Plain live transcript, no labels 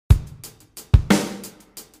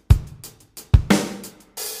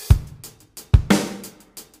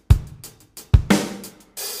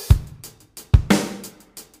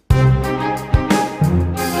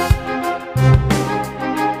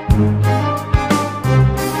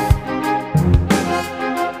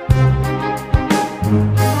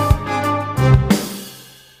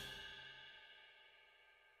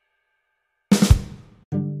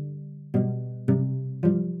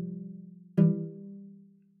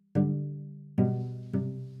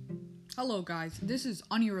Hello guys, this is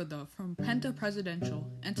Aniruddha from Penta Presidential,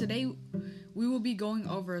 and today we will be going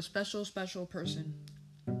over a special person.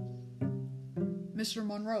 Mr.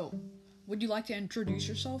 Monroe, would you like to introduce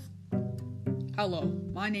yourself? Hello,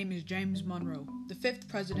 my name is James Monroe, the 5th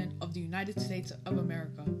President of the United States of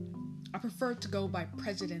America. I prefer to go by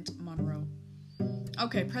President Monroe.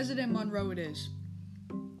 Okay, President Monroe it is.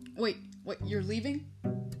 Wait, you're leaving?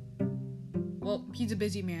 Well, he's a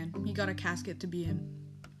busy man. He got a casket to be in.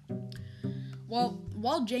 Well,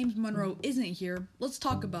 while James Monroe isn't here, let's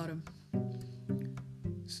talk about him.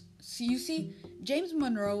 See, James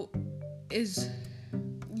Monroe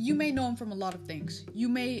you may know him from a lot of things. You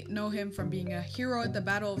may know him from being a hero at the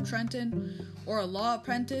Battle of Trenton, or a law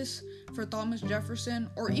apprentice for Thomas Jefferson,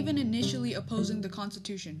 or even initially opposing the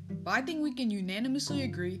Constitution. But I think we can unanimously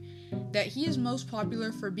agree that he is most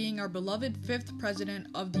popular for being our beloved 5th President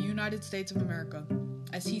of the United States of America,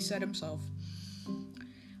 as he said himself.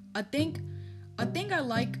 A thing I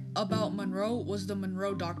like about Monroe was the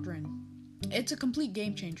Monroe Doctrine. It's a complete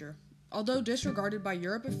game changer. Although disregarded by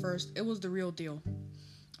Europe at first, it was the real deal.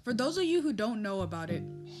 For those of you who don't know about it,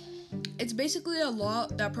 it's basically a law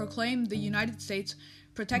that proclaimed the United States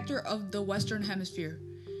protector of the Western Hemisphere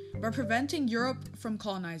by preventing Europe from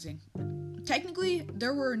colonizing. Technically,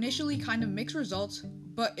 there were initially kind of mixed results,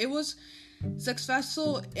 but it was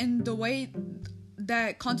successful in the way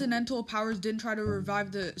that continental powers didn't try to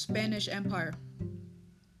revive the Spanish Empire.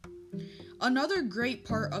 Another great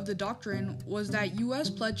part of the doctrine was that U.S.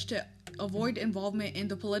 pledged to avoid involvement in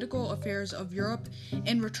the political affairs of Europe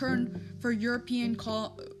in return for the European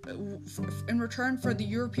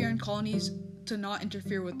colonies to not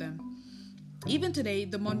interfere with them. Even today,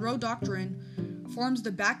 the Monroe Doctrine forms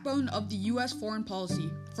the backbone of the U.S. foreign policy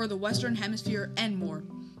for the Western Hemisphere and more.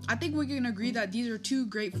 I think we can agree that these are two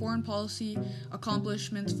great foreign policy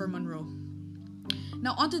accomplishments for Monroe.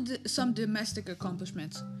 Now on to some domestic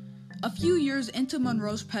accomplishments. A few years into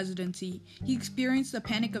Monroe's presidency, he experienced the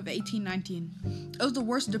Panic of 1819. It was the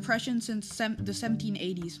worst depression since the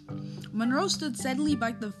 1780s. Monroe stood steadily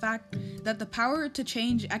by the fact that the power to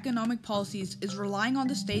change economic policies is relying on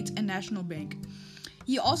the states and national bank.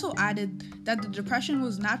 He also added that the depression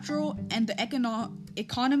was natural and the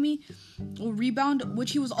economy will rebound, which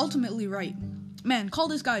he was ultimately right. Man, call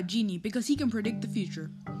this guy a genie because he can predict the future.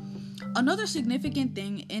 Another significant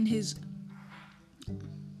thing in his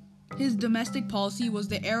domestic policy was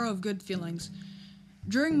the era of good feelings.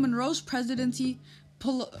 During Monroe's presidency,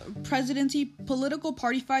 political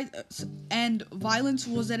party fights and violence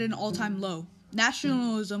was at an all-time low.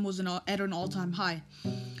 Nationalism was at an all-time high.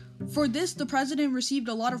 For this, the president received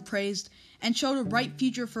a lot of praise and showed a bright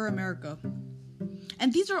future for America.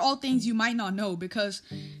 And these are all things you might not know because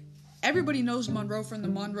everybody knows Monroe from the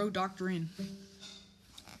Monroe Doctrine.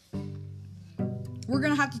 We're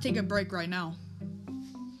gonna have to take a break right now.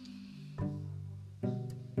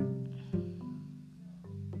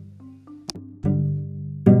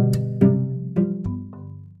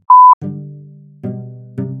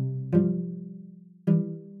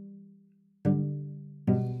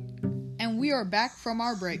 We are back from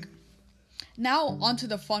our break. Now onto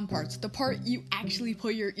the fun parts, the part you actually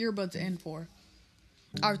put your earbuds in for.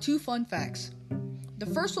 Our 2 fun facts. The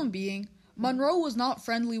first one being, Monroe was not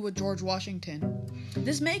friendly with George Washington.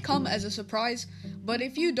 This may come as a surprise, but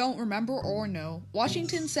if you don't remember or know,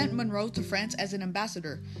 Washington sent Monroe to France as an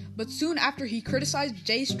ambassador, but soon after he criticized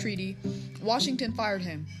Jay's Treaty, Washington fired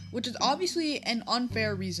him, which is obviously an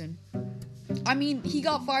unfair reason. I mean, he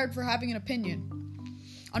got fired for having an opinion.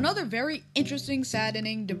 Another very interesting,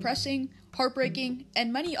 saddening, depressing, heartbreaking,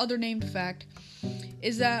 and many other named fact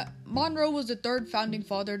is that Monroe was the 3rd founding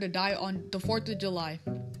father to die on the 4th of July,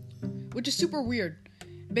 which is super weird,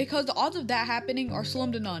 because the odds of that happening are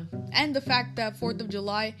slim to none, and the fact that 4th of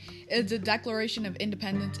July is the Declaration of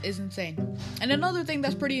Independence is insane. And another thing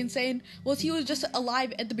that's pretty insane was he was just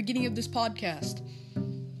alive at the beginning of this podcast.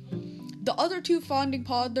 The other 2 founding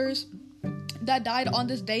fathers that died on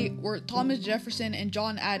this date were Thomas Jefferson and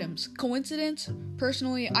John Adams. Coincidence?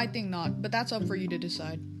 Personally, I think not, but that's up for you to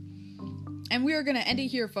decide. And we are going to end it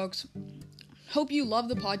here, folks. Hope you love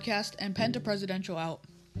the podcast, and Penta Presidential out.